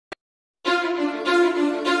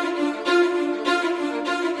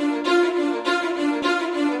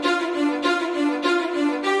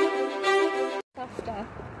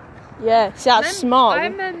Yeah, see that's smart. I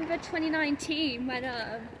remember 2019 when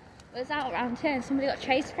I was out around here and somebody got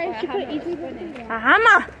chased by a hammer. A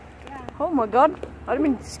hammer? Yeah. Oh my god, I'd have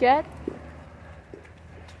been scared.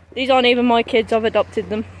 These aren't even my kids, I've adopted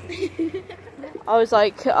them. I was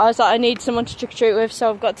like, I need someone to trick or treat with, so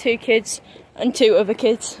I've got 2 kids and 2 other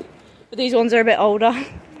kids. But these ones are a bit older.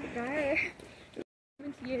 No.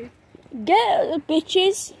 Get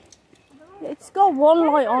bitches. It's got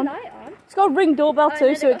one light on. It's got a ring doorbell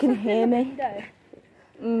too, so it can hear me.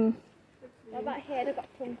 What about here? They've got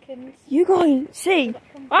pumpkins. You guys, see?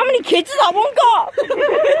 How many kids has that one got?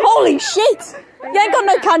 Holy shit! You ain't got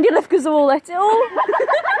no candy left because they've all let it all.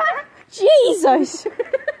 Jesus!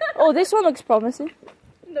 Oh, this one looks promising.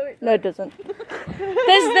 No, it doesn't.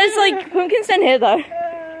 There's like pumpkins in here though.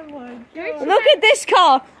 Look at this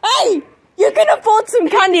car. Hey! You can afford some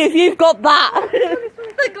candy if you've got that.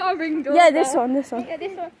 I got a ring doorbell. Yeah, this one. Yeah,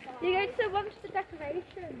 this one. You go to the one for the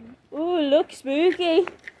decorations. Oh, look spooky.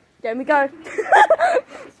 There we go.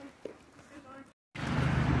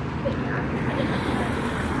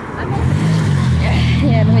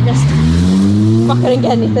 Yeah, let me just. Fuck, I didn't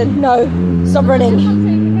get anything. No, stop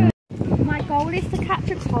running. My goal is to catch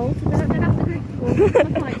a cold, so I don't have to drink.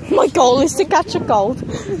 My goal is to catch a cold.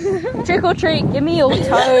 Trick or treat, give me your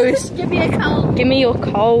toes. Give me a cold. Give me your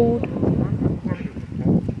cold.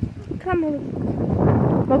 Come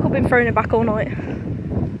on. Michael been throwing it back all night.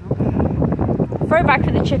 Throw it back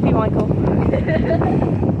to the chippy, Michael.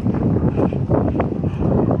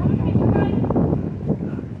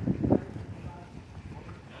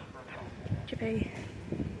 Chippy.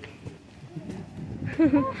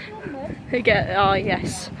 Oh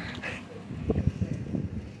yes.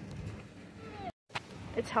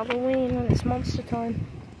 It's Halloween and it's monster time.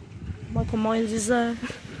 Michael Myers is there.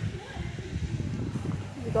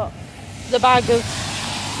 We got the bag of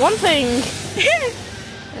one thing.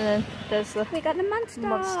 And then there's the We got the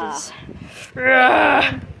monsters.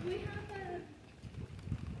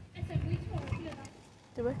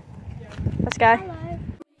 Do we? Let's go. Hello.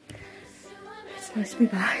 It's nice to be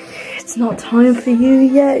back. It's not time for you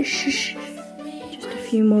yet. Shh. Just a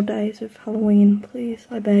few more days of Halloween, please.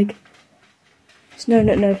 I beg. It's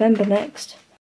November next.